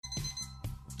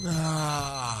Hey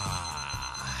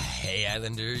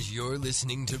Islanders, you're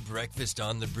listening to Breakfast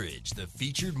on the Bridge, the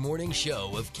featured morning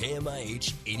show of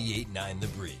KMIH 88.9 The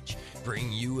Bridge.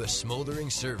 Bring you a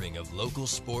smoldering serving of local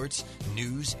sports,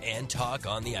 news, and talk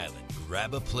on the island.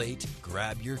 Grab a plate,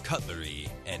 grab your cutlery,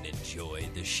 and enjoy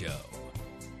the show.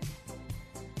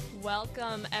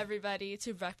 Welcome, everybody,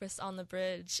 to Breakfast on the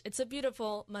Bridge. It's a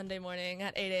beautiful Monday morning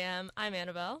at 8 a.m. I'm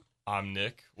Annabelle. I'm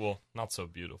Nick. Well, not so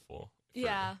beautiful.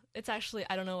 Yeah, it's actually,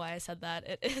 I don't know why I said that.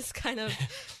 It is kind of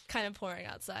pouring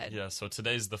outside. Yeah, so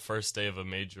today's the first day of a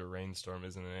major rainstorm,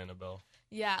 isn't it, Annabelle?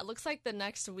 Yeah, it looks like the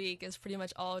next week is pretty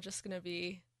much all just going to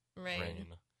be rain.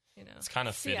 You know, it's kind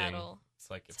of Seattle.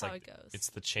 Fitting. It's like how it goes. It's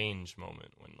the change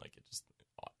moment when like it just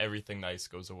everything nice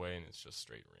goes away and it's just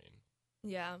straight rain.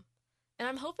 Yeah, and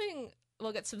I'm hoping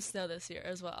we'll get some snow this year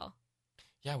as well.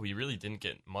 Yeah, we really didn't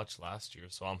get much last year,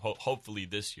 so I'm hopefully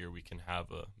this year we can have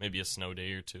maybe a snow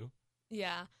day or two.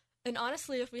 Yeah. And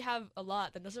honestly, if we have a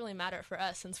lot, that doesn't really matter for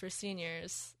us since we're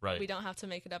seniors. Right. We don't have to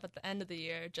make it up at the end of the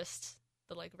year, just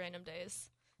the like random days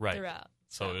right. throughout.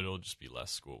 So it'll just be less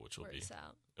school, which will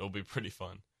out. It'll be pretty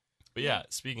fun. But yeah,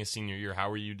 speaking of senior year, how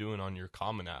are you doing on your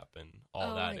Common App and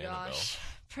all that, Annabelle? Oh my gosh.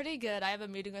 Pretty good. I have a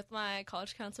meeting with my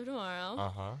college counselor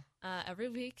tomorrow. Every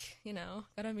week,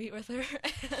 gotta meet with her.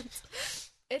 And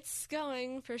it's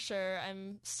going for sure.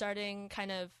 I'm starting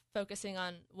kind of focusing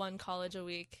on one college a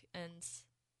week and,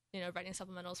 writing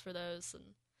supplementals for those and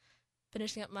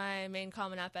finishing up my main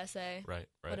Common App essay. Right.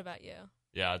 What about you?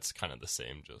 Yeah, it's kind of the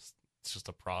same. It's just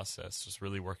a process, just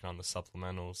really working on the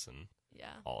supplementals and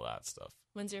all that stuff.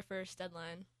 When's your first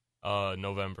deadline?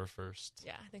 November 1st.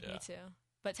 Yeah, I think me too.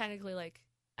 But technically,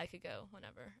 I could go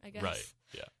whenever, I guess. Right,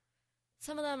 yeah.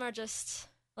 Some of them are just,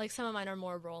 some of mine are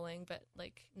more rolling, but,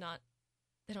 not...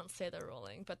 They don't say they're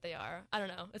rolling, but they are. I don't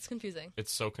know. It's confusing.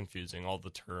 It's so confusing. All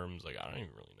the terms, I don't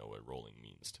even really know what rolling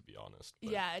means, to be honest.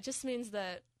 But. Yeah, it just means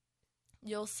that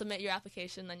you'll submit your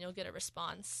application, then you'll get a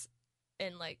response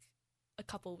in, a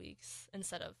couple weeks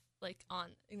instead of, on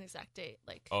an exact date,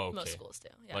 most schools do.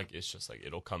 Yeah. It's just,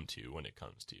 it'll come to you when it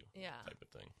comes to you type of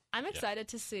thing. I'm excited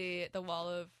to see the wall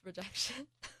of rejection.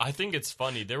 I think it's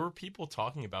funny. There were people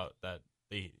talking about that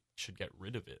they should get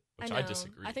rid of it, which I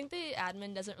disagree. I think the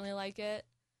admin doesn't really like it.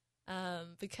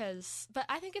 But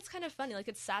I think it's kind of funny,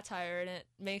 it's satire, and it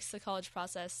makes the college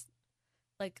process,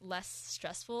 less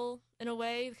stressful in a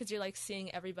way, because you're,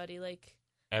 seeing everybody,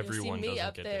 everyone see me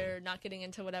up get there in. not getting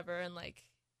into whatever, and,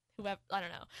 whoever, I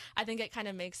don't know. I think it kind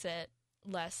of makes it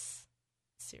less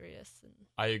serious. And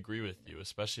I agree with you,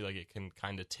 especially, it can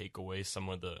kind of take away some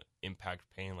of the impact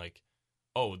pain,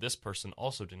 oh, this person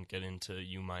also didn't get into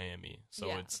UMiami,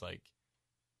 so it's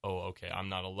oh, okay, I'm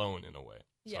not alone in a way.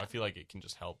 So I feel like it can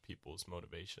just help people's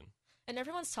motivation. And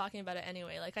everyone's talking about it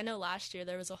anyway. I know last year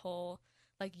there was a whole,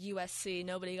 USC,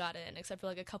 nobody got in except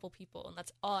for, a couple people. And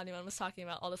that's all anyone was talking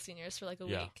about, all the seniors for, a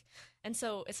week. And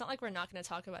so it's not like we're not going to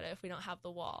talk about it if we don't have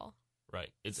the wall. Right.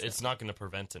 It's not going to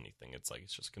prevent anything. It's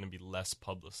it's just going to be less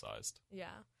publicized. Yeah.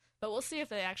 But we'll see if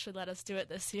they actually let us do it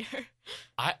this year.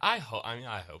 I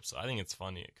hope so. I think it's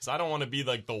funny because I don't want to be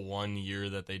the 1 year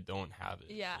that they don't have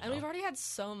it. Yeah, and we've already had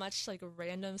so much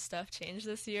random stuff change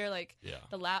this year,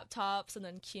 the laptops and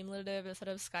then cumulative instead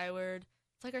of Skyward.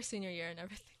 It's our senior year and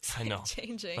everything's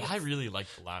changing. But I really like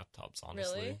the laptops,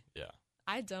 honestly. Really? Yeah.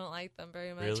 I don't like them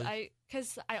very much. Really?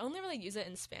 Because I only really use it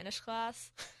in Spanish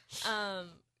class.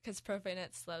 Because Profe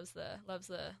Nits loves the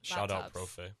Shout laptops. out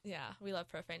Profe. Yeah, we love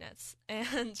Profe Nits.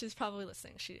 And she's probably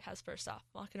listening. She has first off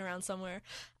walking around somewhere.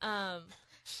 And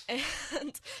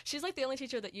she's the only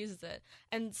teacher that uses it.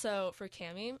 And so for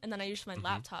Cami, and then I use my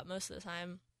laptop most of the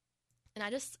time. And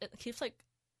it keeps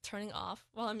turning off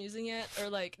while I'm using it,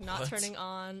 or not turning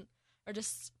on, or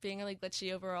just being really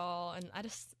glitchy overall. And I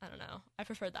don't know. I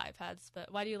prefer the iPads,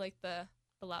 but why do you like the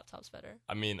laptops better?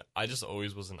 I mean, I just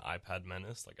always was an iPad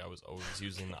menace. I was always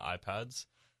using the iPads.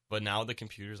 But now the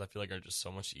computers, I feel are just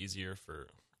so much easier for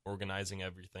organizing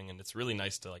everything. And it's really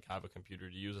nice to have a computer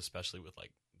to use, especially with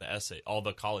the essay, all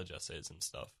the college essays and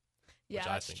stuff. Yeah, which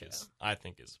I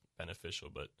think is beneficial.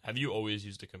 But have you always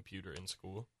used a computer in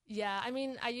school? Yeah, I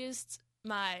mean, I used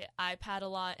my iPad a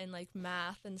lot in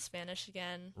math and Spanish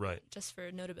again. Right. Just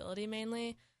for notability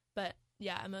mainly. But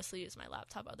yeah, I mostly use my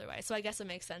laptop otherwise. So I guess it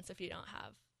makes sense if you don't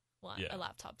have a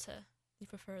laptop you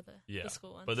prefer the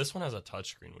school one. But this one has a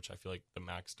touchscreen, which I feel the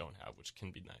Macs don't have, which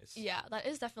can be nice. Yeah, that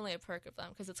is definitely a perk of them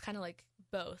because it's kind of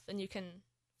both. And you can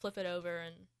flip it over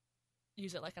and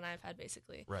use it like an iPad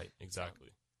basically. Right, exactly.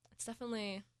 So it's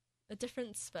definitely a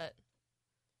difference, but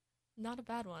not a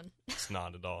bad one. It's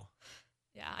not at all.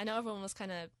 Yeah, I know everyone was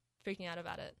kind of freaking out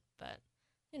about it, but,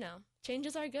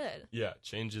 changes are good. Yeah,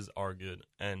 changes are good.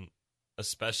 And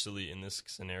especially in this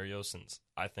scenario, since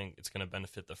I think it's going to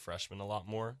benefit the freshmen a lot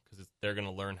more because they're going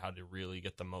to learn how to really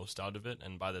get the most out of it.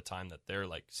 And by the time that they're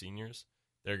like seniors,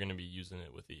 they're going to be using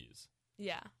it with ease.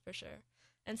 Yeah, for sure.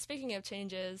 And speaking of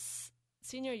changes,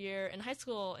 senior year and high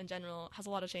school in general has a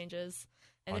lot of changes.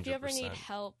 And if you ever need 100%.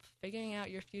 help figuring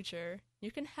out your future,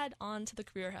 you can head on to the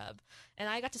Career Hub. And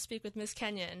I got to speak with Miss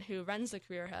Kenyon, who runs the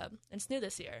Career Hub, and it's new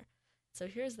this year. So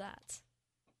here's that.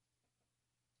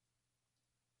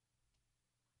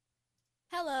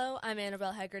 Hello, I'm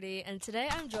Annabelle Hegarty, and today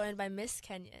I'm joined by Miss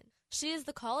Kenyon. She is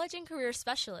the College and Career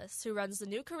Specialist who runs the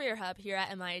new Career Hub here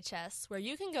at MIHS, where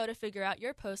you can go to figure out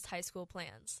your post-high school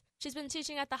plans. She's been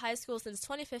teaching at the high school since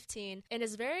 2015 and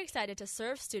is very excited to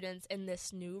serve students in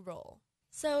this new role.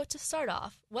 So, to start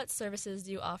off, what services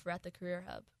do you offer at the Career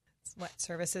Hub? What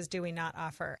services do we not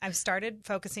offer? I've started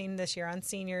focusing this year on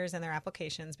seniors and their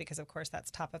applications because, of course,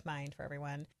 that's top of mind for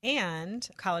everyone, and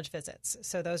college visits.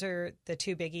 So those are the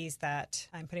two biggies that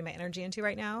I'm putting my energy into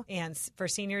right now. And for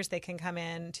seniors, they can come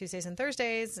in Tuesdays and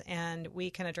Thursdays, and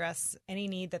we can address any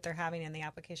need that they're having in the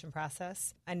application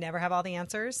process. I never have all the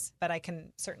answers, but I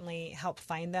can certainly help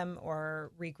find them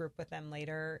or regroup with them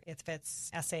later if it's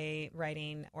essay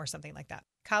writing or something like that.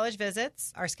 College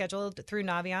visits are scheduled through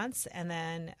Naviance, and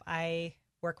then I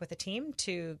work with a team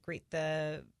to greet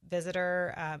the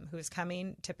visitor who is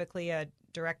coming, typically a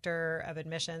director of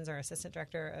admissions or assistant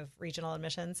director of regional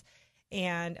admissions,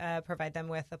 and provide them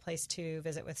with a place to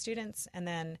visit with students. And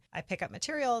then I pick up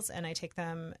materials and I take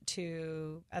them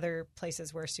to other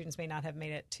places where students may not have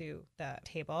made it to the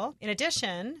table. In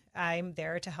addition, I'm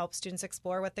there to help students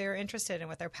explore what they're interested in,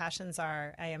 what their passions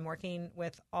are. I am working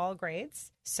with all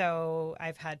grades. So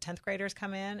I've had 10th graders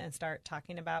come in and start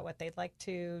talking about what they'd like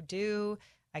to do.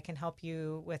 I can help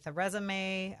you with a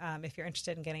resume if you're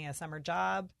interested in getting a summer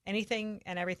job, anything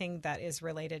and everything that is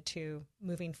related to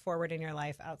moving forward in your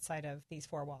life outside of these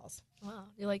four walls. Wow,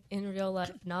 you're like in real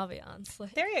life Naviance.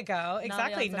 Like, there you go.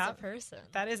 Exactly. Naviance as a person.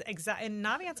 That is exact. And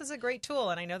Naviance is a great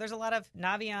tool. And I know there's a lot of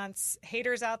Naviance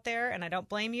haters out there, and I don't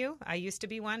blame you. I used to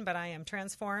be one, but I am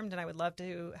transformed, and I would love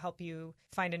to help you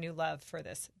find a new love for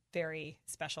this very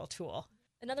special tool.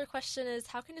 Another question is,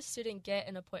 how can a student get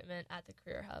an appointment at the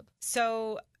Career Hub?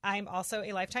 So I'm also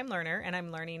a lifetime learner, and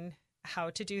I'm learning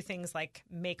how to do things like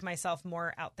make myself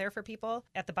more out there for people.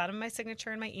 At the bottom of my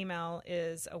signature in my email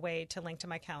is a way to link to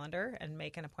my calendar and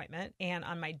make an appointment. And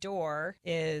on my door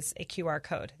is a QR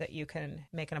code that you can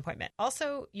make an appointment.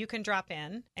 Also, you can drop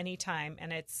in anytime,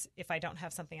 and it's if I don't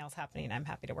have something else happening, I'm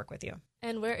happy to work with you.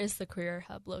 And where is the Career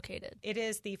Hub located? It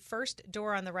is the first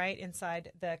door on the right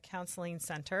inside the counseling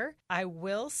center. I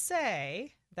will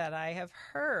say that I have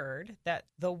heard that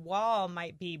the wall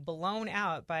might be blown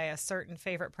out by a certain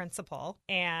favorite principal.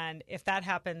 And if that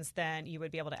happens, then you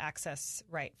would be able to access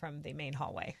right from the main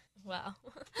hallway. Wow.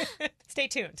 Stay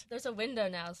tuned. There's a window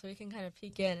now, so we can kind of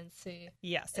peek in and see.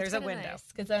 Yes, there's a window.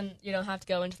 Because then you don't have to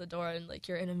go into the door and like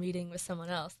you're in a meeting with someone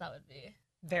else. That would be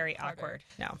very harder. Awkward.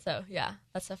 No. So yeah,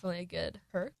 that's definitely a good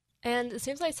perk. And it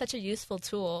seems like such a useful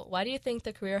tool. Why do you think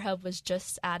the Career Hub was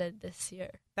just added this year?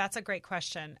 That's a great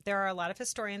question. There are a lot of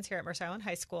historians here at Mercer Island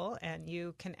High School, and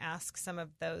you can ask some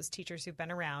of those teachers who've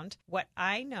been around. What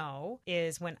I know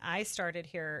is when I started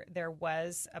here, there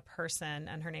was a person,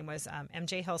 and her name was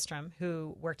MJ Hillstrom,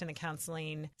 who worked in the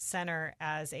counseling center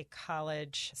as a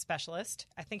college specialist.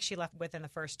 I think she left within the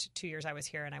first 2 years I was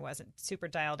here, and I wasn't super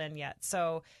dialed in yet.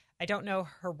 So I don't know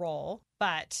her role,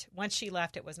 but once she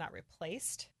left, it was not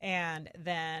replaced. And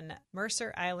then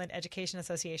Mercer Island Education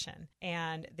Association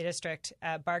and the district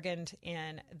bargained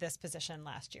in this position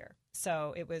last year.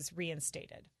 So it was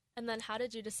reinstated. And then how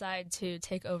did you decide to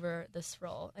take over this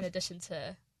role in addition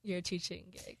to your teaching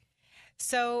gig?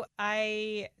 So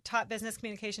I taught business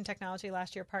communication technology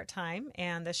last year part-time,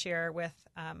 and this year with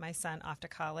my son off to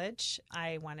college,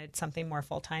 I wanted something more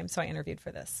full-time, so I interviewed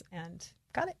for this and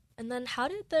got it. And then how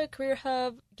did the Career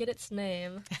Hub get its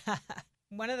name?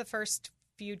 One of the first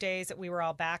few days that we were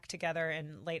all back together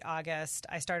in late August,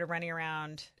 I started running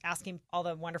around asking all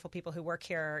the wonderful people who work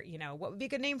here, you know, what would be a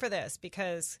good name for this?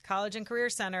 Because College and Career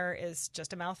Center is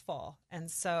just a mouthful.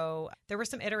 And so there were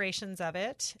some iterations of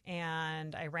it,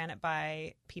 and I ran it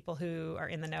by people who are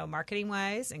in the know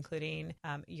marketing-wise, including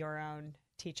your own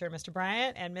teacher, Mr.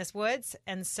 Bryant, and Miss Woods.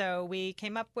 And so we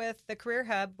came up with the Career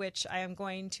Hub, which I am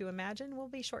going to imagine will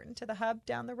be shortened to the Hub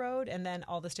down the road, and then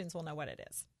all the students will know what it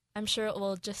is. I'm sure it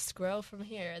will just grow from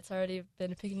here. It's already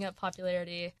been picking up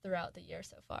popularity throughout the year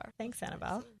so far. Thanks,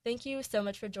 Annabelle. Thank you so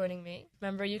much for joining me.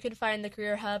 Remember, you can find the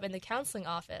Career Hub in the counseling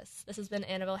office. This has been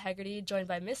Annabelle Hegarty, joined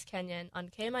by Miss Kenyon on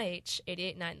KMIH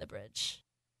 88.9 The Bridge.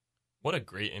 What a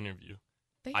great interview.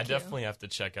 Thank I you. definitely have to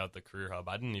check out the Career Hub.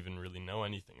 I didn't even really know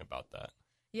anything about that.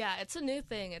 Yeah, it's a new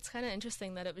thing. It's kind of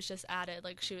interesting that it was just added.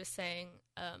 Like she was saying,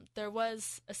 there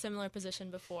was a similar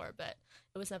position before, but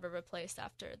it was never replaced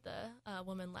after the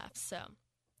woman left. So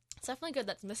it's definitely good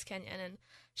that Miss Kenyon, and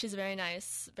she's a very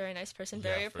nice person,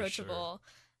 very Yeah, for approachable.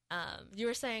 You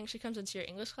were saying she comes into your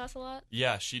English class a lot?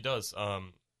 Yeah, she does.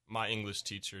 My English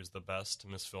teacher is the best,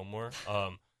 Miss Fillmore.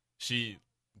 She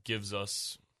gives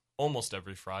us almost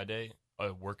every Friday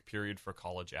a work period for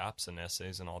college apps and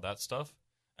essays and all that stuff.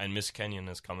 And Miss Kenyon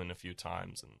has come in a few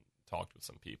times and talked with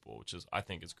some people, which is, I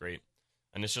think, is great.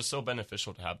 And it's just so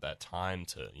beneficial to have that time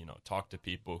to, talk to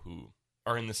people who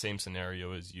are in the same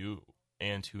scenario as you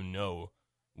and who know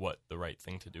what the right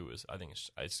thing to do is. I think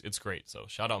it's great. So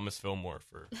shout out Miss Fillmore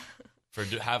for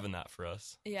having that for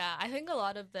us. Yeah, I think a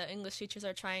lot of the English teachers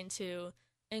are trying to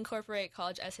incorporate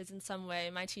college essays in some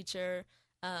way. My teacher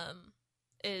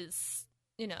is,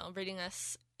 reading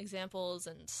us examples,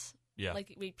 and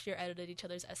like we peer edited each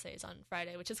other's essays on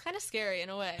Friday, which is kind of scary in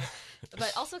a way,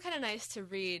 but also kind of nice to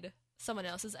read someone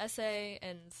else's essay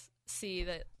and see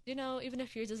that, even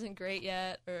if yours isn't great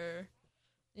yet or,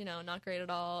 not great at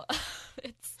all,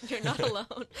 you're not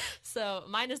alone. So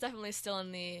mine is definitely still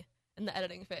in the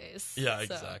editing phase. Yeah,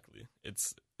 so. Exactly.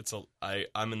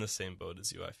 I'm in the same boat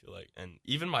as you, I feel like. And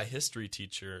even my history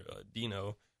teacher,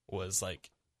 Dino, was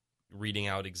like reading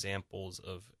out examples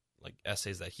of like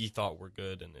essays that he thought were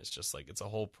good, and it's just like it's a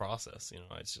whole process,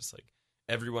 It's just like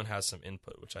everyone has some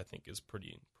input, which I think is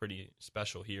pretty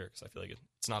special here, because I feel like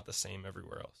it's not the same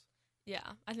everywhere else.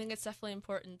 Yeah, I think it's definitely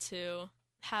important to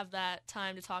have that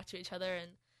time to talk to each other,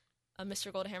 and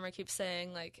Mr. Goldhammer keeps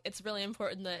saying, like, it's really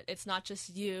important that it's not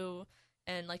just you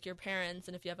and, like, your parents,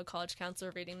 and if you have a college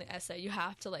counselor reading the essay, you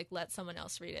have to, like, let someone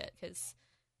else read it, because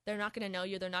they're not going to know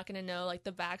you, they're not going to know, like,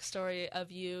 the backstory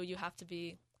of you. You have to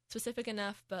be specific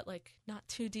enough, but, like, not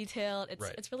too detailed.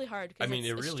 It's really hard, because it's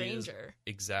it a really stranger.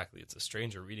 Is, exactly, it's a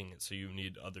stranger reading it, so you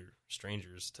need other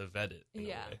strangers to vet it in a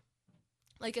way.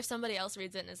 Like, if somebody else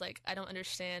reads it and is like, I don't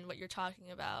understand what you're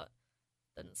talking about,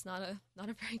 then it's not a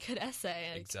very good essay.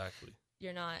 And exactly.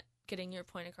 You're not getting your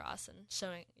point across and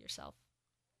showing yourself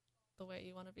the way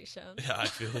you want to be shown. Yeah, I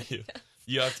feel you. Yes.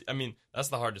 You have to, that's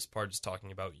the hardest part, just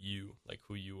talking about you, like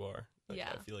who you are. Like, Yeah.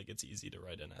 I feel like it's easy to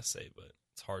write an essay, but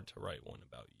it's hard to write one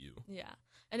about you. Yeah.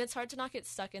 And it's hard to not get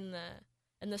stuck in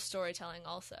the storytelling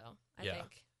also. I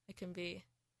think it can be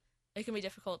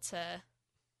difficult to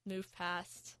move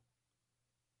past,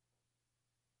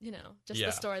 just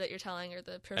the story that you're telling or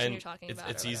the person you're talking about.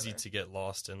 It's easy to get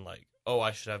lost in like, oh,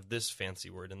 I should have this fancy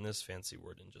word and this fancy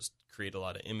word, and just create a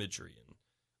lot of imagery. And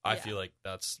I feel like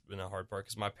that's been a hard part,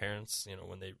 because my parents,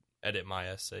 when they edit my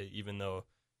essay, even though,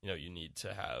 you need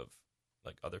to have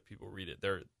like other people read it,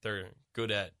 they're good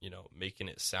at, making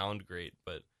it sound great,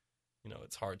 but,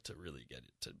 it's hard to really get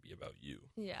it to be about you.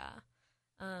 Yeah.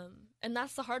 And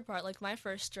that's the hard part. Like, my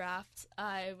first draft,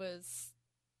 I was,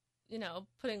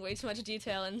 putting way too much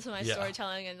detail into my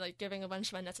storytelling and, like, giving a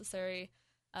bunch of unnecessary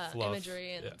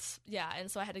imagery. And,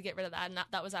 and so I had to get rid of that. And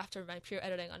that was after my peer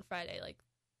editing on Friday. Like,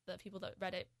 the people that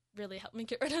read it really helped me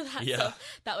get rid of that. Yeah. So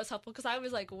that was helpful, because I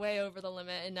was, like, way over the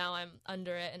limit, and now I'm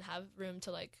under it and have room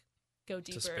to, like, go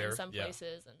deeper in some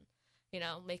places and,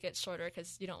 make it shorter,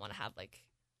 because you don't want to have, like,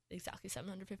 exactly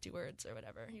 750 words or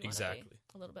whatever. You want to be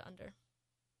a little bit under.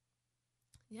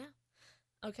 Yeah.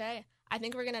 Okay. I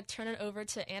think we're going to turn it over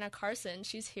to Anna Carson.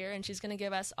 She's here, and she's going to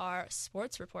give us our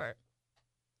sports report.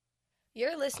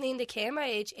 You're listening to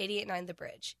KMIH 88.9 The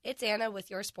Bridge. It's Anna with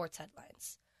your sports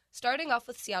headlines. Starting off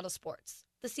with Seattle sports.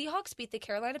 The Seahawks beat the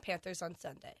Carolina Panthers on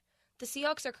Sunday. The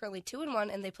Seahawks are currently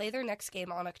 2-1, and they play their next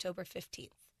game on October 15th.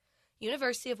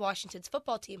 University of Washington's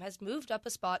football team has moved up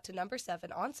a spot to number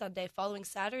 7 on Sunday following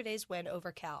Saturday's win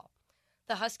over Cal.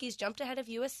 The Huskies jumped ahead of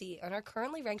USC and are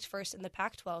currently ranked first in the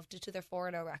Pac-12 due to their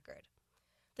 4-0 record.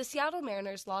 The Seattle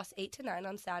Mariners lost 8-9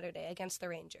 on Saturday against the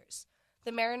Rangers.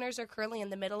 The Mariners are currently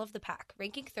in the middle of the pack,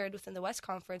 ranking third within the West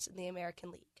Conference in the American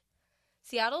League.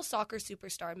 Seattle soccer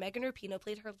superstar Megan Rapinoe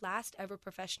played her last ever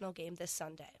professional game this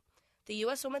Sunday. The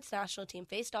U.S. women's national team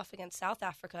faced off against South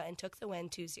Africa and took the win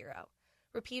 2-0.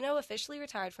 Rapinoe officially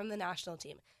retired from the national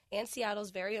team and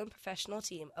Seattle's very own professional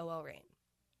team, OL Reign.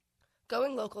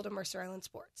 Going local to Mercer Island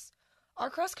sports. Our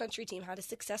cross-country team had a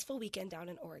successful weekend down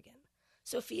in Oregon.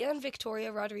 Sophia and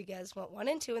Victoria Rodriguez went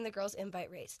 1-2 in the girls'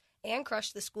 invite race and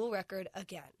crushed the school record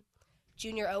again.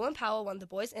 Junior Owen Powell won the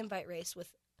boys' invite race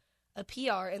with a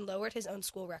PR and lowered his own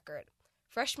school record.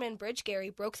 Freshman Bridge Gary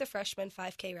broke the freshman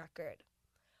 5K record.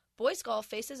 Boys golf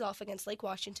faces off against Lake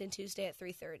Washington Tuesday at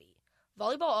 3:30.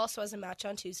 Volleyball also has a match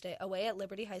on Tuesday away at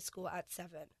Liberty High School at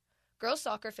 7. Girls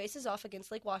soccer faces off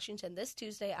against Lake Washington this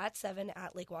Tuesday at 7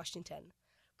 at Lake Washington.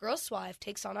 Girls Swive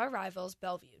takes on our rivals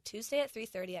Bellevue Tuesday at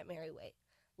 3:30 at Mary Waite.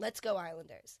 Let's go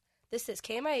Islanders. This is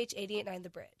KMIH 88.9 The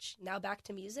Bridge. Now back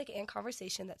to music and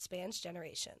conversation that spans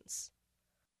generations.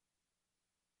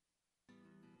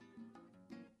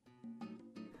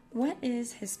 What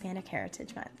is Hispanic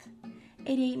Heritage Month?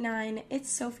 88.9, it's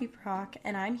Sophie Prock,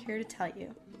 and I'm here to tell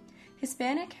you.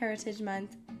 Hispanic Heritage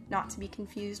Month, not to be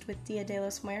confused with Dia de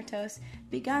los Muertos,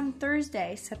 begun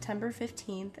Thursday, September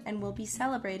 15th, and will be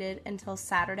celebrated until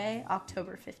Saturday,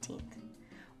 October 15th.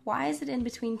 Why is it in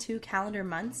between 2 calendar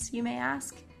months, you may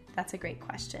ask? That's a great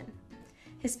question.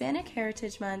 Hispanic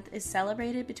Heritage Month is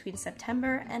celebrated between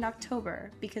September and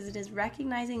October because it is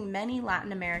recognizing many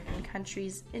Latin American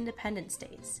countries' independence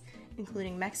days,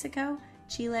 including Mexico,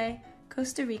 Chile,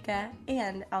 Costa Rica,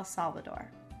 and El Salvador.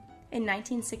 In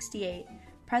 1968,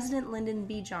 President Lyndon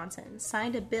B. Johnson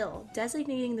signed a bill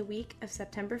designating the week of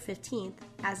September 15th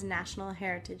as National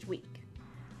Heritage Week.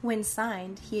 When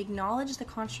signed, he acknowledged the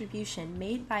contribution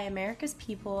made by America's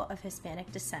people of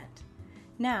Hispanic descent.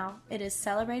 Now, it is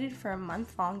celebrated for a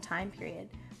month-long time period,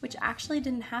 which actually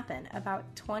didn't happen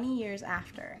about 20 years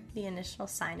after the initial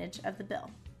signage of the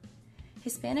bill.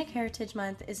 Hispanic Heritage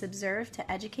Month is observed to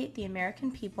educate the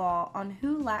American people on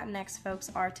who Latinx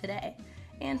folks are today,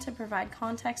 and to provide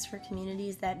context for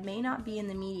communities that may not be in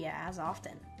the media as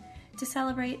often. To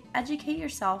celebrate, educate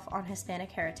yourself on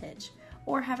Hispanic heritage,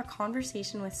 or have a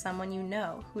conversation with someone you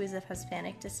know who is of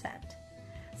Hispanic descent.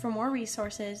 For more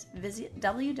resources, visit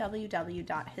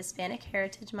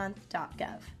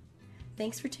www.hispanicheritagemonth.gov.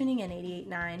 Thanks for tuning in,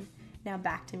 88.9. Now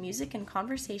back to music and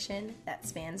conversation that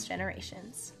spans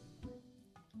generations.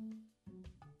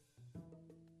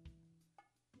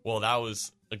 Well, that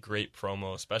was a great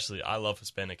promo, especially I love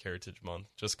Hispanic Heritage Month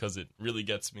just because it really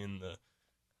gets me in the...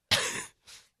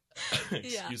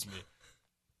 Excuse me.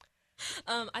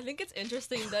 I think it's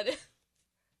interesting that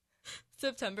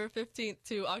September 15th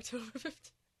to October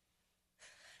 15th.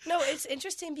 No, it's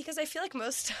interesting because I feel like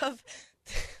most of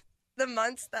the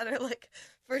months that are like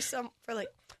for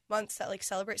months that like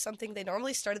celebrate something, they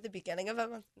normally start at the beginning of a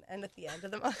month and end at the end of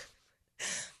the month.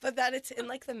 But that it's in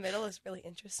like the middle is really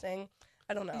interesting.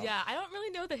 I don't know. Yeah, I don't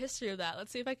really know the history of that.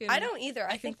 Let's see if I can. I don't either.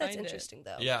 I can think that's find interesting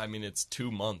though. Yeah, I mean, it's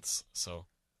 2 months, so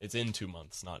it's in 2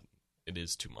 months, not it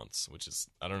is 2 months, which is,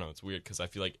 I don't know, it's weird because I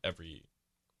feel like every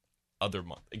other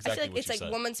month, exactly I feel like what it's you like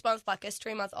said. Women's Month, Black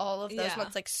History Month, all of those Yeah.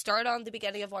 months like start on the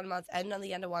beginning of one month, end on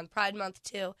the end of one. Pride Month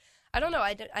too. I don't know.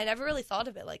 I never really thought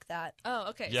of it like that. Oh,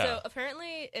 okay. Yeah. So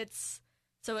apparently it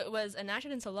was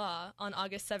enacted into law on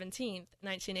August 17th,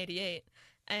 1988.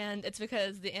 And it's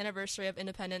because the anniversary of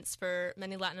independence for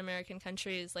many Latin American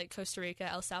countries like Costa Rica,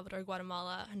 El Salvador,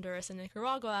 Guatemala, Honduras, and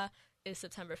Nicaragua is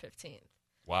September 15th.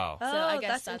 Wow. So I Oh,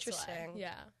 guess that's why. interesting.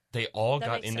 Yeah. They all That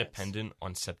got makes sense. independent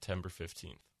on September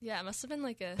 15th. Yeah, it must have been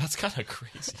like a That's kind of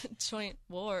crazy. joint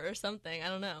war or something. I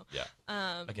don't know. Yeah.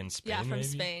 Like in Spain, Yeah, from maybe?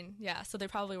 Spain. Yeah, so they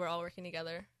probably were all working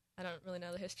together. I don't really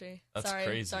know the history. That's sorry,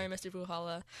 crazy. Sorry, Mr.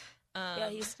 Buhala. Yeah,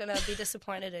 he's gonna be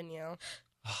disappointed in you.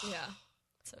 Yeah,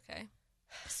 it's okay.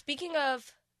 Speaking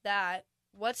of that,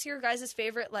 what's your guys'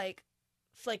 favorite like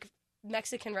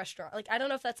Mexican restaurant? Like I don't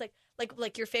know if that's like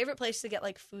your favorite place to get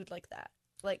like food like that.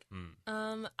 Like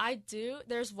I do.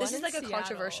 There's one. this is in like a Seattle.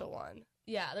 controversial one.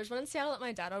 Yeah, there's one in Seattle that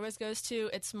my dad always goes to.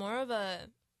 It's more of a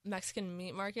Mexican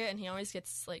meat market, and he always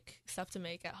gets like stuff to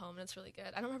make at home, and it's really good.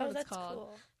 I don't remember Oh, what it's that's called,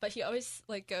 cool. but he always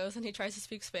like goes and he tries to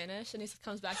speak Spanish, and he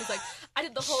comes back. He's like, "I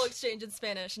did the whole exchange in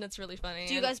Spanish," and it's really funny.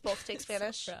 Do you and guys both take it's so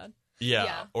Spanish? proud. Yeah,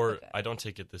 Yeah, or okay. I don't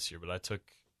take it this year, but I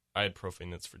had Profane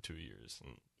Knits for 2 years.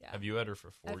 And Yeah. Have you had her for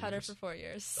 4 years? I've had her for 4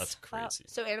 years. That's Wow. crazy.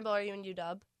 So Annabelle, are you in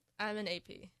UW? I'm an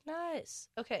AP. Nice.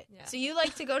 Okay. Yeah. So you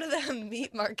like to go to the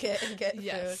meat market and get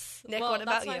Yes. food. Nick, well, what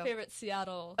about that's my you? favorite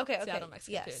Seattle. Okay. Seattle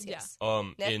Mexican yes, food. yes.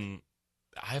 Yeah. Nick?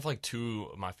 I have like 2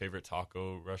 of my favorite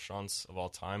taco restaurants of all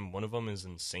time. One of them is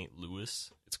in St. Louis.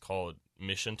 It's called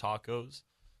Mission Tacos.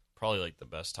 Probably like the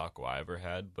best taco I ever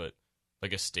had, but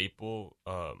like a staple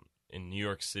in New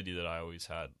York City that I always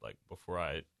had like before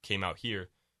I came out here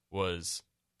was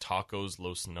Tacos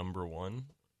Los Number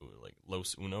One, like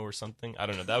Los Uno or something. I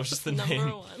don't know. That was just the Number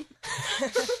name. one.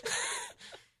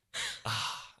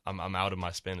 I'm out of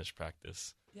my Spanish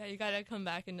practice. Yeah, you gotta come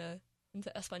back into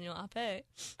Espanol AP.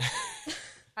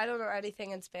 I don't know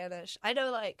anything in Spanish. I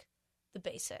know like the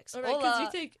basics. All right, 'cause you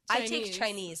Hola. take I Chinese. take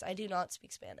Chinese. I do not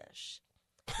speak Spanish.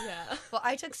 Yeah. Well,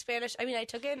 I took Spanish. I mean, I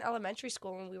took it in elementary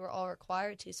school when we were all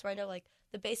required to. So I know like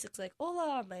the basics, like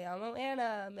 "Hola, me llamo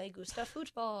Ana, me gusta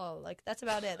fútbol." Like that's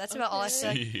about it. That's about all I Okay.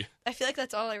 said. See. I feel like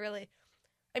that's all I really.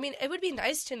 I mean, it would be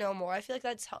nice to know more. I feel like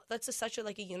that's such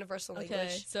a universal Okay,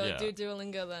 language. so Yeah. do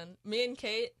Duolingo then. Me and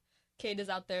Kate is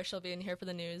out there. She'll be in here for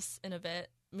the news in a bit.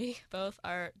 Me both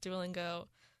are Duolingo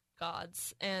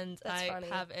gods, and That's I funny.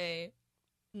 have a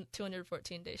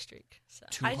 214-day streak. So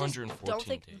 214 don't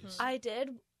think- days. I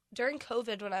did during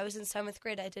COVID when I was in 7th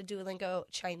grade. I did Duolingo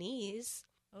Chinese.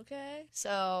 okay.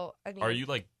 So I mean, Are you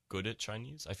like good at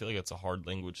Chinese? I feel like it's a hard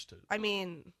language to. I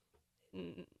mean, I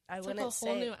It's like wouldn't a whole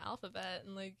say new alphabet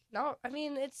and like no. I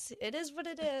mean, it is what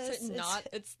it is. it's not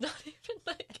even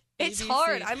like It's ABC.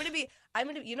 hard. I'm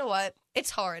gonna. You know what? It's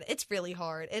hard. It's really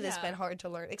hard. It has Yeah. been hard to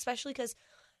learn, especially because.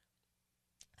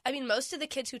 I mean, most of the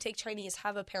kids who take Chinese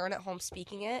have a parent at home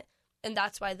speaking it, and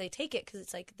that's why they take it, because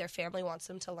it's like their family wants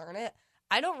them to learn it.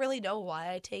 I don't really know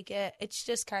why I take it. It's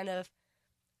just kind of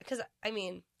because I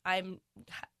mean I'm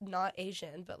not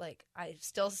Asian, but like I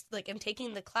still like am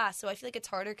taking the class, so I feel like it's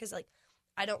harder because like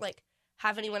I don't like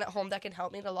have anyone at home that can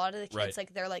help me. And a lot of the kids Right.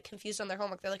 like they're like confused on their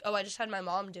homework. They're like, oh, I just had my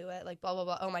mom do it, like blah blah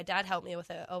blah. Oh, my dad helped me with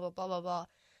it. Oh, blah blah blah.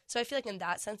 So I feel like in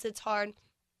that sense it's hard.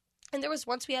 And there was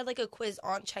once we had like a quiz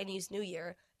on Chinese New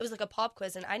Year. It was like a pop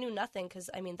quiz, and I knew nothing because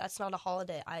I mean that's not a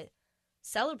holiday I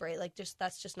celebrate. Like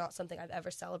that's just not something I've ever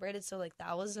celebrated. So like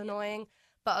that was annoying.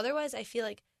 But otherwise, I feel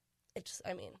like it's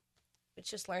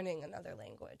just learning another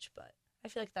language. But I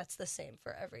feel like that's the same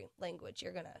for every language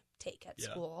you're gonna take at Yeah.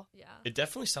 school. Yeah. It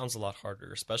definitely sounds a lot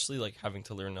harder, especially like having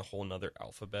to learn a whole nother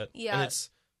alphabet. Yeah. And it's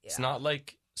Yeah. not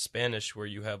like Spanish where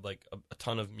you have like a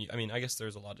ton of. I mean, I guess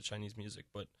there's a lot of Chinese music,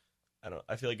 but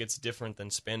I feel like it's different than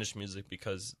Spanish music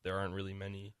because there aren't really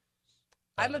many.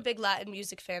 I'm a big Latin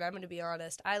music fan. I'm gonna be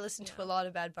honest. I listen to a lot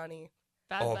of Bad Bunny.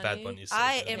 Bad Bunny is so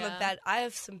I good. am Yeah. a bad. I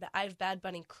have Bad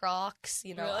Bunny Crocs.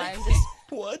 You know, Really? I'm just.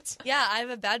 What? Yeah, I have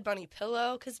a Bad Bunny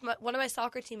pillow because one of my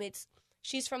soccer teammates,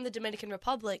 she's from the Dominican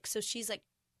Republic, so she's like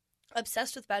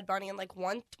obsessed with Bad Bunny. And like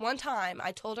one time,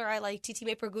 I told her I like Titi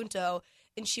Me Pregunto,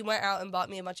 and she went out and bought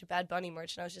me a bunch of Bad Bunny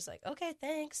merch, and I was just like, okay,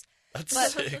 thanks. That's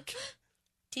But- sick.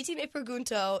 Titi Me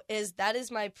Pregunto is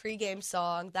my pregame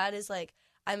song. That is like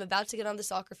I'm about to get on the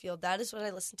soccer field. That is what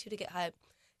I listen to get hyped.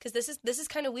 Because this is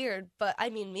kind of weird, but I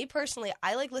mean, me personally,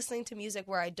 I like listening to music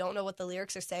where I don't know what the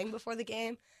lyrics are saying before the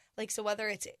game. Like, so whether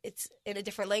it's in a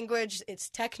different language, it's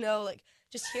techno, like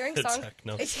just hearing songs.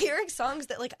 Techno. It's hearing songs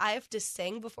that like I have to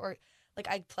sing before like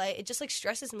I play. It just like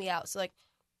stresses me out. So like,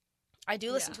 I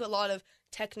do listen to a lot of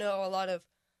techno, a lot of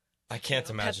I can't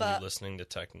imagine Peppa. you listening to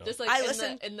techno. Just like I in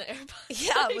listen- in the AirPods.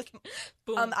 yeah. like, With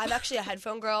boom. I'm actually a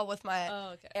headphone girl with my Oh,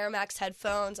 okay. Air Max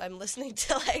headphones. I'm listening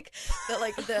to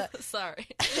the Sorry.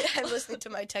 I'm listening to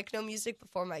my techno music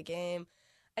before my game.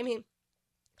 I mean,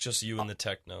 Just you and the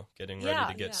techno getting Yeah,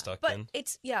 ready to get yeah. stuck but in.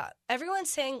 it's everyone's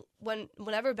saying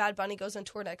whenever Bad Bunny goes on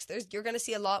tour next, you're gonna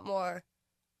see a lot more.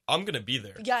 I'm gonna be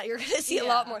there. Yeah, you're gonna see a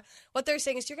lot Yeah. more. What they're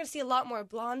saying is you're gonna see a lot more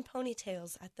blonde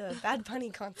ponytails at the Bad Bunny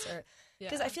concert.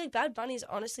 Because Yeah. I feel like Bad Bunny is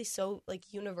honestly so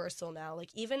like universal now. Like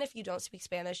even if you don't speak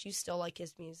Spanish, you still like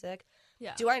his music.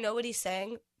 Yeah. Do I know what he's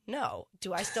saying? No.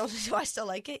 Do I still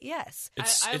like it? Yes.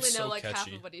 It's I only it's know so like half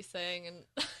catchy. of what he's saying and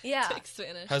Yeah. take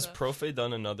Spanish. Has so. Profe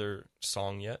done another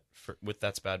song yet with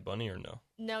That's Bad Bunny or no?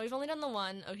 No, we've only done the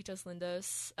one Ojitos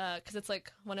Lindos because it's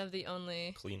like one of the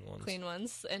only Clean ones. clean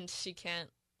ones, and she can't.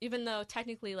 Even though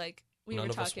technically, like we None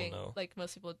were of us will talking, know. like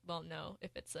most people won't know if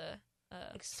it's a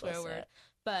swear Explicit. word,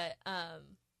 but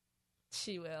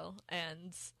she will,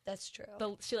 and That's true.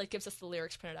 she like gives us the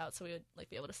lyrics printed out so we would like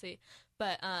be able to see.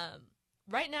 But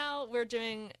right now we're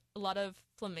doing a lot of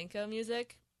flamenco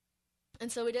music,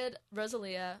 and so we did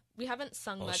Rosalia. We haven't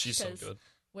sung Oh, much she's so because good.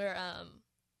 we're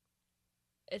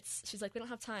she's like we don't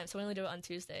have time, so we only do it on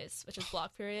Tuesdays, which is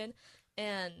block period.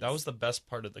 And That was the best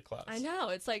part of the class. I know,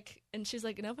 it's like, and she's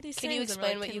like, nobody sings. Can you and we're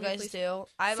explain like, what you "Can we guys please-" do?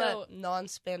 I'm So- a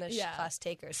non-Spanish Yeah. class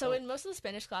taker. So in most of the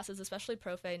Spanish classes, especially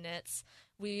Profe Knits,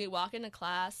 we walk into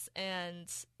class and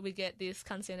we get these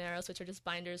cancioneros, which are just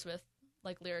binders with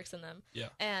like lyrics in them. Yeah.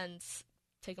 And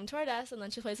take them to our desk, and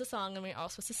then she plays a song, and we're all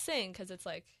supposed to sing because it's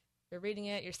like you're reading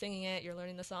it, you're singing it, you're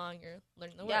learning the song, you're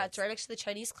learning the words. yeah, it's right next to the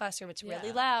Chinese classroom. It's really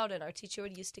Yeah. loud, and our teacher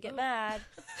would used to get mad.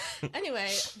 Anyway,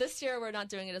 this year we're not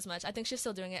doing it as much. I think she's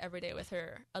still doing it every day with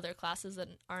her other classes that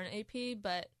aren't AP,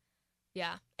 but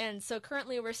yeah. And so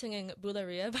currently we're singing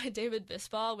Buleria by David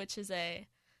Bisbal, which is a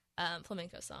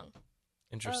flamenco song. Oh,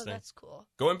 Interesting. that's cool.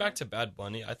 Going back to Bad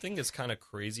Bunny, I think it's kind of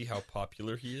crazy how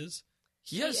popular he is.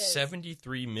 He has is.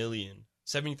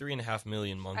 73.5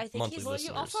 million I think monthly he's- Well, listeners.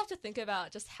 you also have to think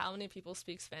about just how many people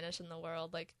speak Spanish in the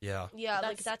world. Like, Yeah. Yeah,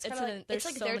 like That's- that's it's kind of in- like there's it's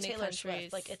like so their many Taylor countries.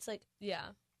 Swift. Like it's like yeah.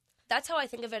 that's how I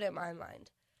think of it in my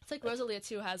mind. It's like Rosalia,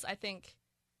 too, has, I think,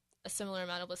 a similar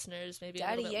amount of listeners, maybe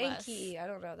Daddy a little bit Yankee. I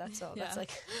don't know that song. Yeah. That's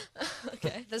like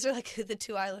Okay. those are like the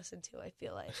two I listen to. I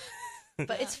feel like,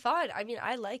 but it's fun. I mean,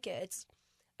 I like it.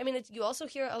 You also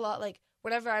hear a lot like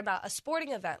whenever I'm at a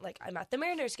sporting event, like I'm at the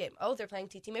Mariners game. Oh, they're playing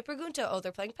Titi Me Pregunta. Oh,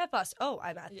 they're playing Pepas. Oh,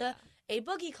 I'm at the A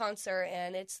Boogie concert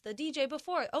and it's the DJ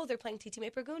before. Oh, they're playing Titi Me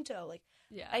Pregunta. Like,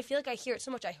 Yeah. I feel like I hear it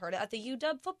so much. I heard it at the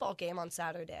UW football game on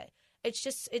Saturday.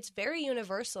 It's very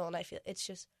universal, and I feel it's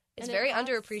And it very has-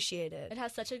 underappreciated. It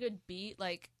has such a good beat,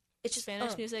 like It's just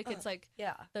Spanish music. It's like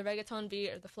yeah. the reggaeton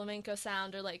beat or the flamenco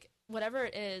sound or like whatever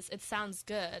it is. It sounds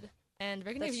good, and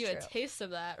we're gonna That's give you true. a taste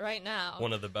of that right now.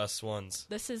 One of the best ones.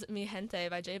 This is Mi Gente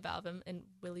by J Balvin and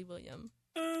Willie William.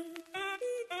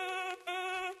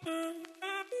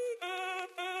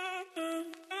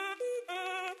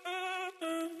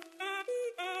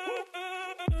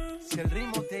 Si el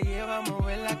ritmo te lleva a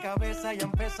mover la cabeza, ya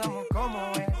empezamos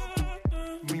como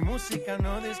es. Mi música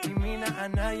no discrimina a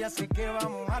nadie, así que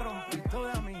vamos a romper.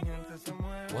 Toda mi gente se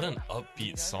mueve. What an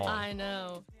upbeat song. I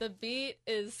know. The beat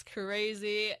is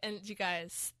crazy. And you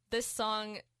guys, this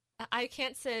song, I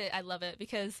can't say I love it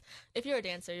because if you're a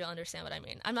dancer, you'll understand what I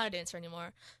mean. I'm not a dancer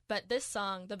anymore. But this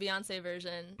song, the Beyonce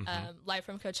version, live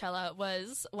from Coachella,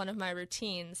 was one of my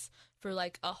routines for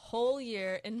like a whole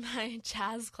year in my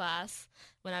jazz class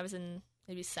when I was in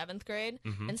maybe 7th grade.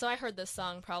 And so I heard this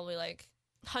song probably like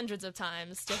hundreds of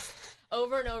times, just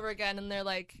over and over again. And they're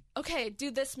like, okay,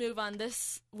 do this move on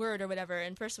this word or whatever.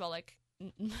 And first of all, like,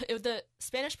 the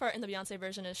Spanish part in the Beyonce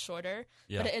version is shorter,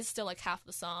 but it is still like half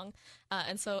the song.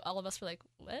 And so all of us were like,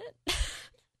 what?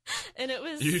 And it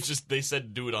was... They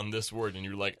said do it on this word, and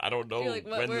you're like, I don't know like,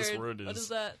 when this word is. What is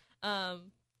that?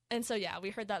 And so, yeah, we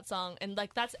heard that song. And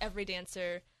like, that's every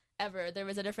dancer ever. There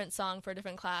was a different song for a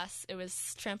different class. It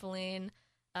was Trampoline.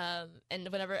 And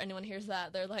whenever anyone hears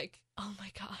that, they're like, oh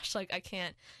my gosh, like I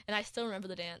can't. And I still remember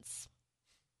the dance,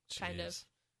 kind of. Jeez.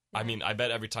 I mean, I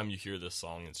bet every time you hear this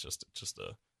song, it's just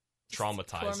a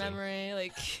traumatizing core memory,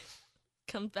 like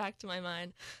comes back to my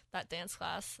mind. That dance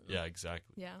class. Yeah,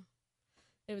 exactly. Yeah,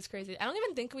 it was crazy. I don't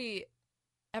even think we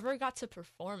ever got to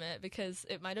perform it because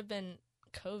it might have been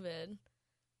COVID.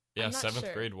 Yeah, I'm not 7th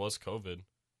sure. grade was COVID,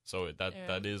 so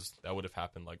that would have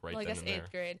happened like right Well, I then guess and there.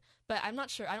 8th grade, but I'm not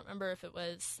sure. I don't remember if it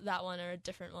was that one or a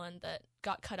different one that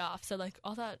got cut off. So like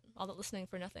all that listening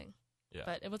for nothing. Yeah,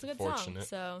 But it was a good song. fortunate.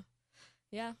 So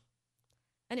yeah.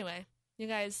 Anyway, you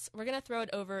guys, we're gonna throw it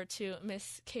over to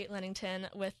Miss Kate Lennington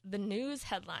with the news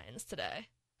headlines today.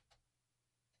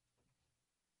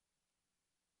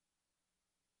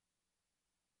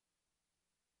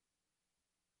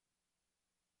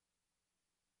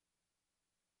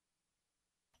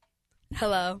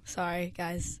 Hello. Sorry,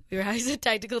 guys. We were having some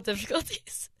technical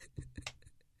difficulties.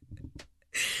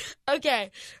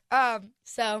 Okay.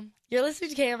 So you're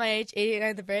listening to KMIH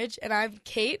 88.9 The Bridge, and I'm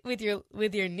Kate with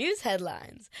your news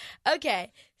headlines.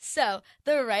 Okay. So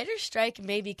the writer's strike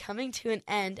may be coming to an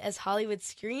end as Hollywood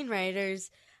screenwriters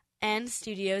and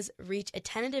studios reach a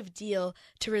tentative deal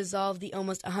to resolve the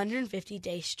almost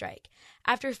 150-day strike.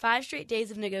 After 5 straight days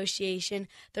of negotiation,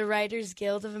 the Writers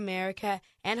Guild of America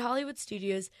and Hollywood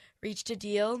studios reached a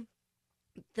deal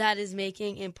that is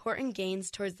making important gains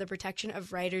towards the protection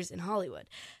of writers in Hollywood.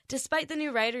 Despite the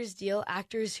new writers' deal,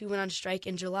 actors who went on strike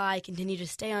in July continue to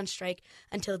stay on strike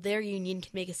until their union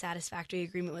can make a satisfactory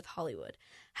agreement with Hollywood,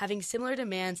 having similar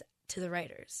demands to the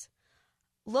writers.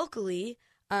 Locally,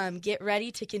 get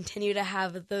ready to continue to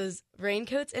have those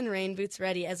raincoats and rain boots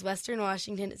ready as Western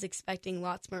Washington is expecting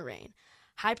lots more rain.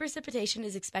 High precipitation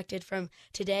is expected from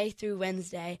today through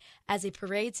Wednesday as a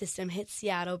parade system hits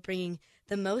Seattle, bringing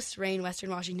the most rain Western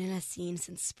Washington has seen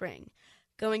since spring.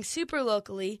 Going super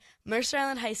locally, Mercer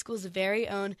Island High School's very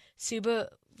own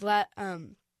Suba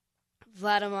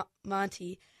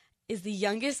Vladamonte is the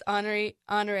youngest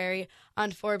honorary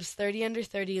on Forbes 30 Under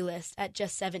 30 list at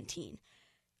just 17.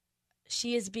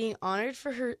 She is being honored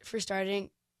for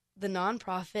starting the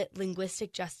nonprofit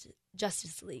Linguistic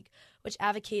Justice League, which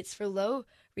advocates for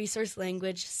low-resource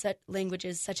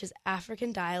languages such as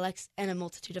African dialects and a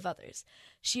multitude of others.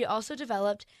 She also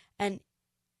developed an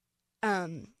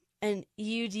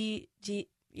EDU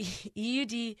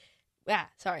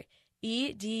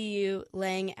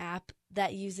Lang app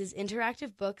that uses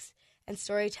interactive books and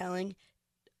storytelling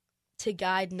to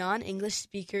guide non-English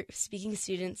speaking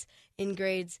students in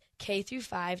grades K through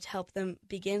 5 to help them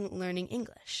begin learning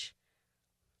English.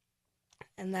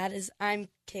 And I'm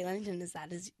Kate Lennington.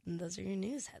 Those are your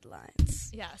news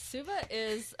headlines. Yeah, Suba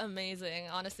is amazing.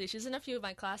 Honestly, she's in a few of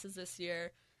my classes this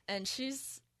year, and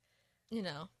she's,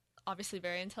 obviously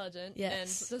very intelligent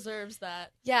Yes. and deserves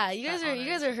that. Yeah, you That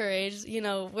guys honor. are her age. You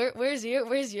know, where's your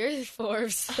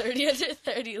Forbes 30 under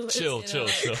 30 list? Chill, You know,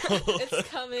 chill. It's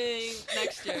coming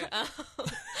next year.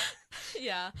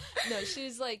 Yeah. No,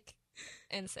 she's like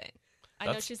insane. I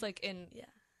know That's- she's like in Yeah.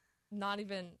 not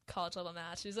even college level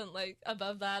math. She's in like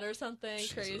above that or something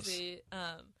Jesus. crazy.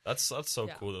 That's so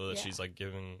Yeah. cool though that Yeah. she's like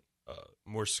giving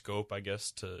more scope, I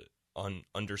guess, to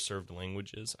underserved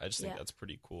languages. I just think Yeah. that's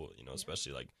pretty cool. You know,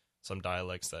 especially like some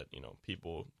dialects that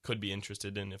people could be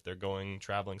interested in if they're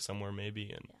traveling somewhere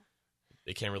maybe, and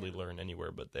they can't really learn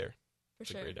anywhere but there. For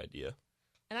It's sure. a great idea.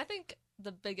 And I think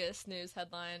the biggest news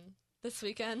headline this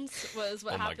weekend was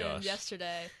what Oh my happened gosh.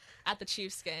 yesterday at the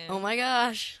Chiefs game. Oh my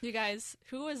gosh. You guys,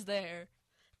 who was there?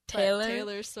 but Taylor?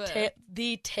 Taylor Swift.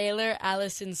 The Taylor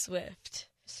Allison Swift.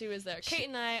 She was there. Kate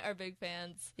and I are big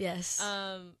fans. Yes.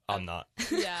 I'm not.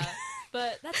 Yeah,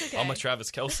 but that's okay. I'm a Travis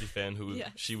Kelce fan who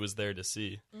Yes. she was there to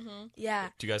see. Mm-hmm. Yeah.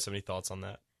 Do you guys have any thoughts on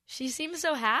that? She seems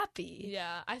so happy.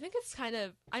 Yeah, I think it's kind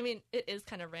of. I mean, it is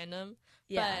kind of random.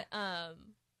 Yeah. But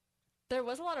there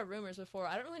was a lot of rumors before.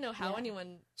 I don't really know how Yeah.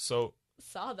 anyone So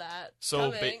saw that.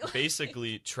 So coming.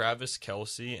 basically, Travis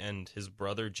Kelce and his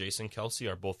brother Jason Kelce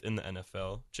are both in the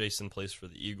NFL. Jason plays for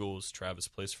the Eagles. Travis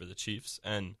plays for the Chiefs,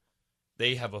 and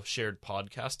they have a shared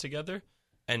podcast together.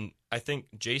 And I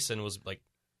think Jason was like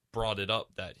brought it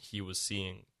up that he was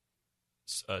seeing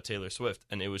Taylor Swift,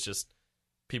 and it was just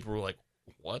people were like,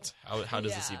 "What? How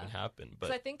does this Yeah. even happen?" 'Cause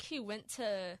But I think he went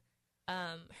to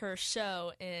her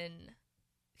show in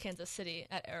Kansas City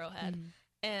at Arrowhead. Mhm.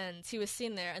 And he was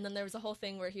seen there, and then there was a whole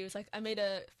thing where he was like, I made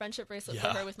a friendship bracelet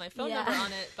Yeah. for her with my phone Yeah. number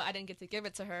on it, but I didn't get to give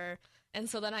it to her. And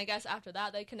so then I guess after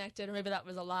that they connected, or maybe that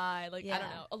was a lie. Like, I don't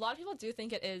Yeah. know. A lot of people do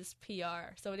think it is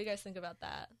PR. So what do you guys think about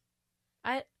that?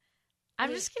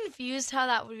 I'm just confused how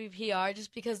that would be PR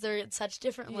just because they're in such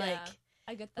different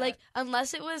I get that. like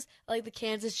unless it was like the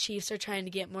Kansas Chiefs are trying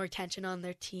to get more attention on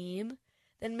their team,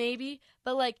 then maybe.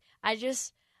 But like I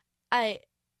just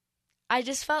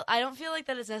felt I don't feel like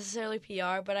that it's necessarily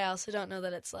PR, but I also don't know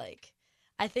that it's like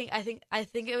I think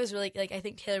it was really like I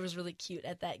think Taylor was really cute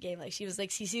at that game. Like she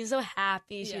seemed so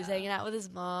happy. She was Yeah. hanging out with his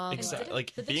mom. exactly, didn't-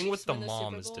 like did the being with Chiefs the win the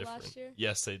mom Super is Bowl different. last year?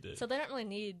 Yes, they did. so they don't really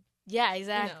need, Yeah,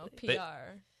 exactly.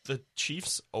 PR. The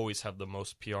Chiefs always have the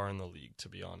most PR in the league, to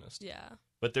be honest. Yeah.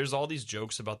 But there's all these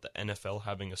jokes about the NFL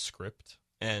having a script,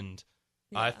 and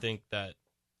I Yeah. think that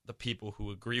the people who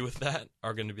agree with that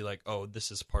are going to be like, "Oh, this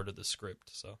is part of the script."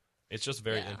 So it's just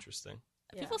very Yeah. interesting.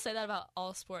 Yeah. People say that about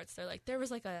all sports. They're like, there was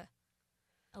like a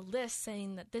list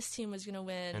saying that this team was going to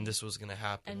win. And this was going to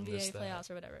happen. NBA this, that. playoffs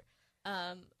or whatever.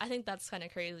 I think that's kind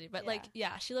of crazy. But Yeah. like,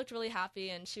 yeah, she looked really happy,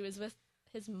 and she was with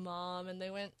his mom, and they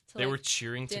went to They like, were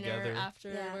cheering dinner together.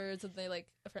 afterwards, and they like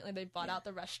apparently they bought out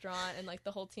the restaurant, and like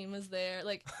the whole team was there.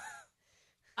 Like,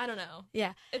 I don't know.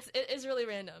 Yeah. It is really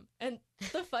random. And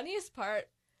the funniest part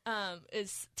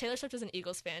is Taylor Swift is an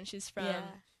Eagles fan. She's from Yeah.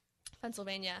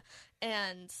 Pennsylvania,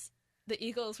 and the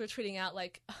Eagles were tweeting out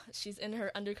like, she's in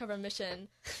her undercover mission,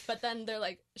 but then they're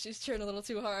like, she's cheering a little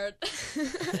too hard.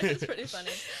 It's pretty funny.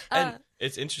 And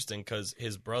it's interesting because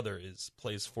his brother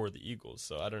plays for the Eagles,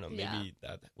 so I don't know. Maybe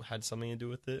Yeah. that had something to do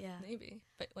with it. Yeah. Maybe,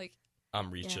 but like, I'm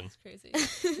reaching. it's crazy.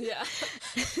 Yeah.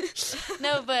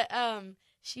 No, but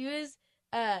she was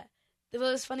it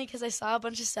was funny because I saw a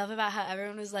bunch of stuff about how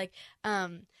everyone was like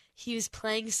he was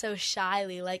playing so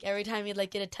shyly, like every time he'd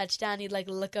like get a touchdown he'd like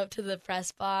look up to the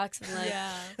press box and like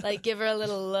Yeah. like give her a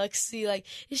little look, see like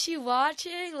is she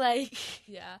watching, like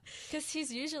Yeah, because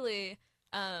he's usually,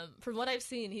 from what I've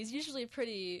seen, he's usually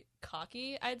pretty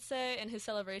cocky, I'd say, in his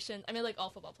celebration. I mean, like all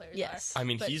football players Yes. are. I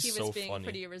mean, but he's he was so being funny.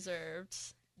 pretty reserved.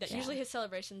 That Yeah. usually his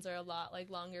celebrations are a lot like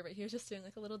longer, but he was just doing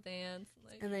like a little dance.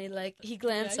 and then he yeah,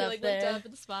 glanced he up like there. looked up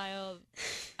and smiled.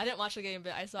 I didn't watch the game,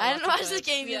 but I saw. I didn't lots watch of the clips.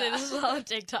 game either. Yeah. This was all on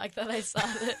TikTok that I saw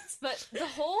this. But the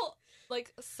whole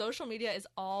like social media is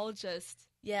all just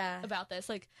Yeah. about this.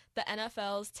 Like the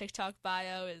NFL's TikTok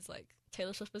bio is like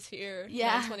Taylor Swift was here,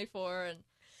 Yeah. 9/24, and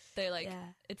they like Yeah.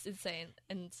 it's insane.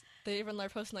 And they even are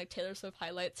posting like Taylor Swift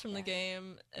highlights from the Yeah.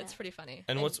 game. It's Yeah. pretty funny.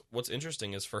 And what's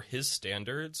interesting is for his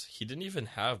standards, he didn't even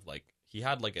have he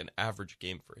had like an average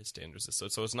game for his standards.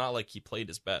 So it's not like he played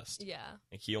his best. Yeah,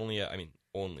 Like he only,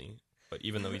 but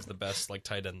even though he's the best like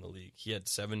tight end in the league, he had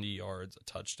 70 yards, a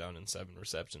touchdown, and 7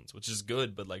 receptions, which is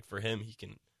good. But like for him, he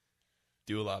can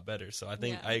do a lot better. So I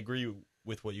think Yeah. I agree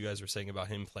with what you guys were saying about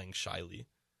him playing shyly.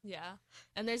 yeah.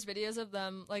 And there's videos of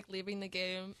them like leaving the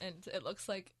game, and it looks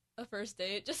like a first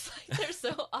date. Just like they're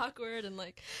so awkward, and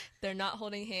like they're not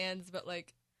holding hands, but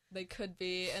like they could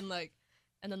be, and like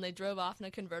and then they drove off in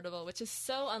a convertible, which is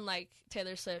so unlike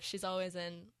Taylor Swift. She's always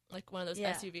in like one of those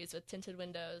SUVs with tinted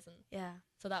windows, and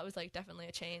so that was like definitely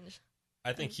a change.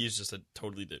 I think he's just a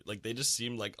totally like they just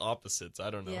seem like opposites. I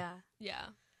don't know. Yeah.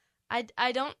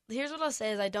 I don't. Here's what I'll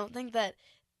say is I don't think that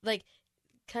like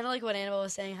kind of like what Annabelle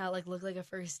was saying, how it like looked like a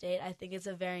first date. I think it's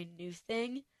a very new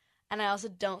thing. And I also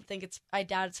don't think I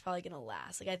doubt it's probably going to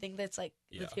last. Like, I think that's, like,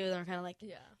 the two of them are kind of, like,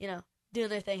 you know, doing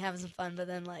their thing, having some fun, but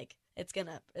then, like, it's going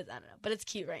to, I don't know. But it's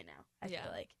cute right now, I feel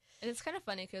like. And it's kind of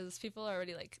funny because people are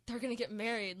already, like, they're going to get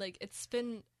married. Like, it's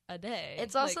been a day.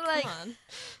 It's also, like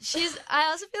I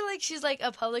also feel like she's, like,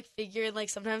 a public figure, and, like,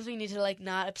 sometimes we need to, like,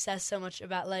 not obsess so much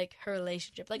about, like, her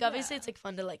relationship. Like, obviously it's, like,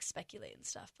 fun to, like, speculate and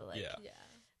stuff, but, like,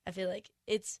 I feel like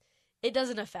it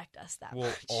doesn't affect us that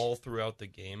much. Well, all throughout the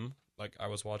game, like, I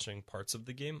was watching parts of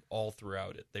the game, all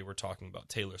throughout it, they were talking about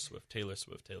Taylor Swift.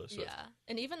 Yeah,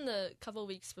 and even the couple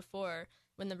weeks before,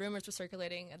 when the rumors were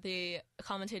circulating, the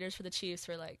commentators for the Chiefs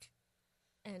were like,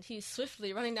 and he's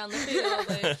swiftly running down the field,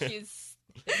 like,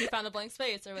 he found a blank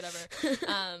space or whatever.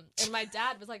 And my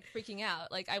dad was, like, freaking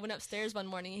out. Like, I went upstairs one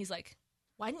morning, he's like,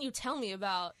 why didn't you tell me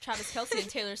about Travis Kelce and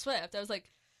Taylor Swift? I was like,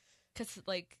 because,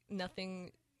 like, nothing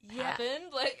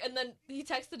happened. Like, and then he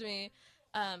texted me.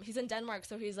 He's in Denmark,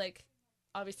 so he's, like,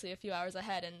 obviously a few hours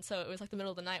ahead, and so it was like the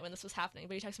middle of the night when this was happening.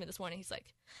 But he texted me this morning. He's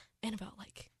like, Annabelle,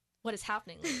 like, what is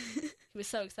happening? Like, he was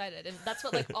so excited, and that's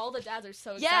what like all the dads are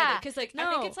so excited because like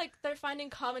I think it's like they're finding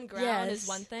common ground is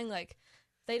one thing. Like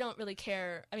they don't really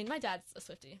care. I mean, my dad's a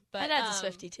Swiftie, but my dad's a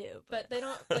Swiftie too. But they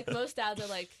don't like most dads are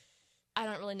like, I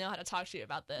don't really know how to talk to you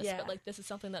about this, but like this is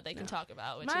something that they can talk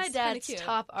about. Which my is dad's cute.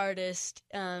 top artist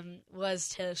was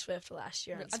Taylor Swift last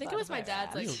year. I think it was my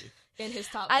dad's like in his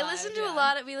top. I listened to a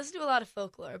lot of. We listened to a lot of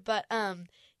folklore, but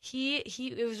he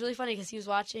it was really funny because he was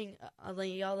watching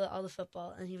like all the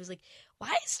football, and he was like,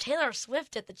 "Why is Taylor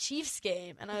Swift at the Chiefs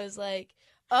game?" And I was like,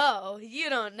 "Oh, you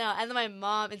don't know." And then my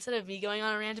mom, instead of me going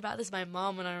on a rant about this, my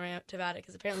mom went on a rant about it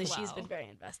because apparently she's been very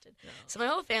invested. No. So my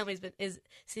whole family's is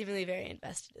seemingly very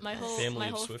invested. In my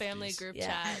this. whole family group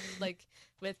chat, like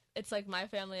with it's like my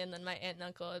family and then my aunt and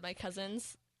uncle and my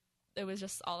cousins. It was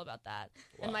just all about that.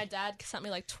 Wow. And my dad sent me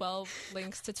like 12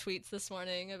 links to tweets this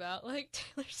morning about like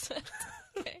Taylor Swift.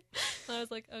 Okay, and I was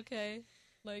like, okay,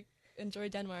 like enjoy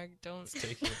Denmark. Don't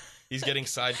take it. He's getting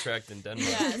sidetracked in Denmark.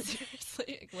 Yeah,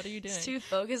 seriously. Like, what are you doing? He's too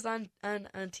focused on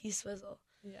T-Swizzle.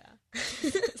 Yeah.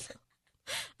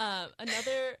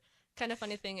 Another kind of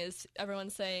funny thing is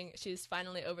everyone's saying she's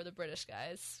finally over the British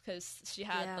guys because she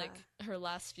had like her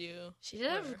last few. She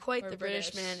did have quite the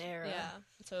British man era. Yeah.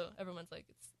 So everyone's like,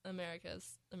 it's America's.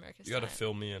 You got to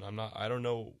fill me in. I don't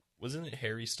know. Wasn't it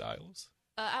Harry Styles?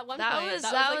 At one point,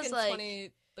 that was like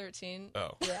in 2013.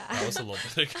 Oh, yeah, that was a little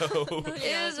bit ago.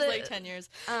 Yeah, it was like 10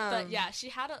 years. But yeah, she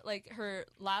had like her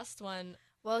last one.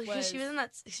 Well, she was in a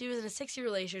 6-year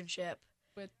relationship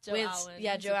with Joe Alwyn.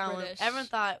 Yeah, Joe Alwyn. Everyone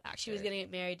thought she was gonna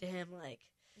get married to him. Like,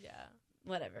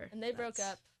 whatever. And they broke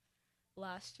up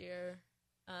last year.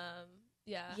 Around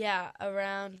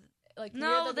like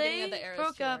near the beginning of the Eras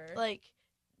broke tour. up like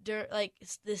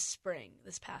this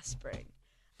past spring,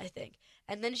 I think.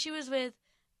 And then she was with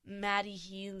Matty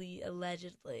Healy,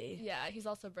 allegedly. Yeah, he's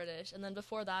also British. And then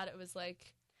before that, it was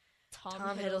like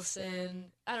Tom Hiddleston.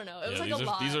 I don't know. It was like a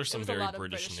lot. These are some very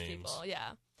British names. People.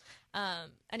 Yeah.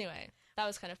 Anyway, that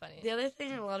was kind of funny. The other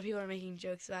thing a lot of people are making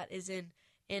jokes about is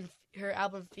in her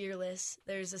album Fearless,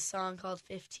 there's a song called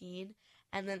 15,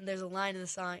 and then there's a line in the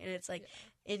song, and it's like,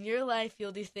 in your life,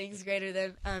 you'll do things greater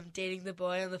than dating the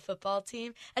boy on the football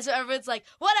team. And so everyone's like,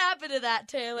 what happened to that,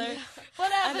 Taylor? Yeah.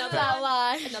 What happened to that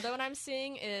line? Another one I'm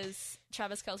seeing is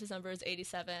Travis Kelce's number is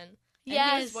 87. And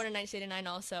yes. he was born in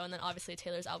 1989 also, and then obviously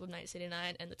Taylor's album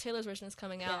 1989, and the Taylor's version is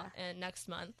coming out next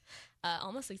month,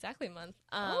 almost exactly a month.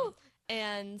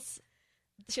 And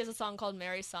she has a song called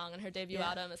Mary's Song, and her debut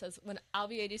album, it says, when I'll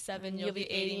be 87, you'll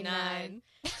be 89.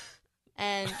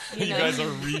 And you guys are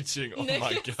reaching. Oh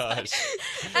my gosh!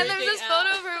 And there's this photo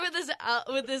of her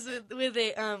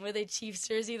with a Chiefs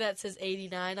jersey that says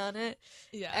 89 on it.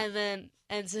 Yeah.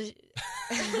 And so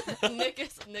Nick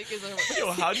is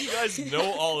Yo, how do you guys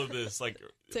know all of this? Like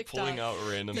TikTok. Pulling out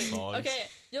random songs. Okay,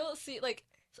 you'll see. Like,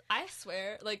 I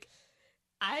swear, like,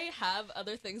 I have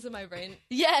other things in my brain.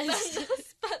 Yes.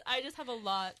 But I just have a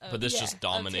lot of. But this just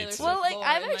dominates. Well, like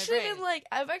I've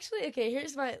actually okay.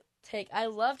 Here's my take. I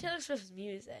love Taylor Swift's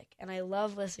music, and I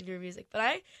love listening to her music.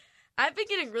 But I've been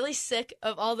getting really sick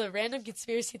of all the random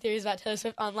conspiracy theories about Taylor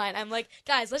Swift online. I'm like,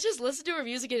 guys, let's just listen to her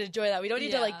music and enjoy that. We don't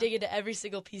need to like dig into every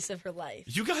single piece of her life.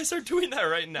 You guys are doing that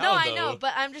right now. No, I know,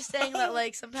 but I'm just saying that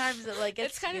like sometimes it like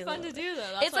gets it's kind of fun to do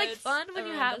though. It's like fun when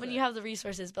you have the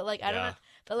resources, but like I don't know.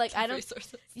 But like I don't.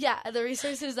 Resources. Yeah, the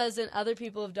resources as in other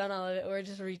people have done all of it. We're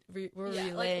just we're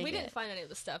relaying like, we it. didn't find any of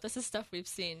the stuff. This is stuff we've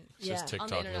seen. It's just Yeah. On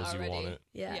the TikTok internet knows already. you want it.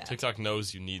 Yeah. TikTok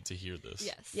knows you need to hear this.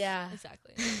 Yes. Yeah.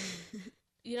 Exactly.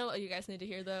 You know what you guys need to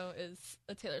hear though is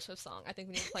a Taylor Swift song. I think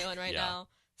we need to play one right Yeah. now.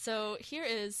 So here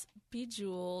is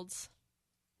Bejeweled.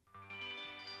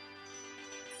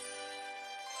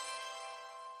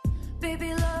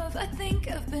 Baby love, I think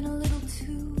I've been a little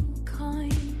too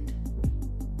kind.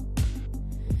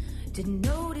 Didn't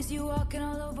notice you walking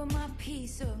all over my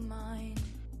peace of mind.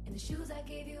 And the shoes I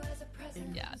gave you as a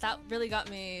present. Yeah, that really got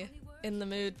me in the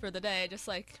mood for the day. Just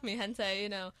like mi gente, you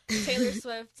know, Taylor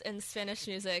Swift and Spanish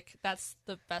music. That's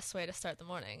the best way to start the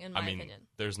morning, in my opinion.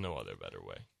 There's no other better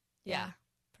way. Yeah,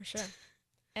 for sure.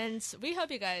 And we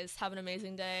hope you guys have an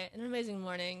amazing day and an amazing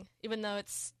morning, even though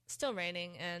it's still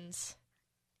raining and,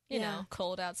 you know,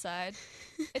 cold outside.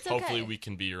 It's okay. Hopefully we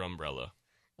can be your umbrella.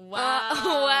 Wow.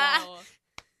 Wow.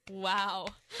 Wow.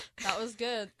 That was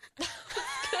good.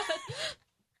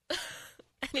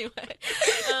 Anyway.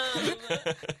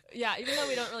 Yeah, even though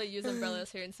we don't really use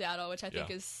umbrellas here in Seattle, which I think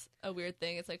is a weird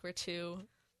thing. It's like we're too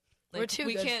We're too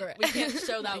we good can't for it. we can't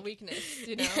show that weakness,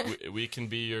 you know? We can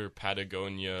be your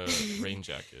Patagonia rain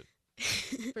jacket.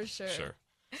 For sure. Sure.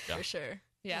 Yeah. For sure.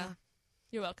 Yeah.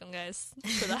 You're welcome, guys,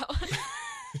 for that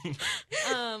one.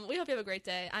 We hope you have a great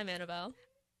day. I'm Annabelle.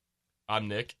 I'm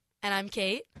Nick. And I'm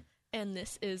Kate. And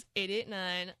this is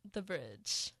 88.9 The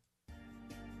Bridge.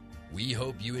 We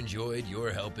hope you enjoyed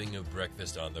your helping of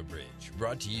Breakfast on the Bridge,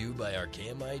 brought to you by our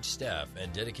KMIH staff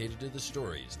and dedicated to the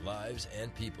stories, lives,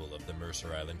 and people of the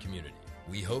Mercer Island community.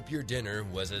 We hope your dinner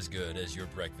was as good as your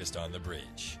breakfast on the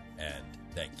bridge, and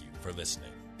thank you for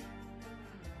listening.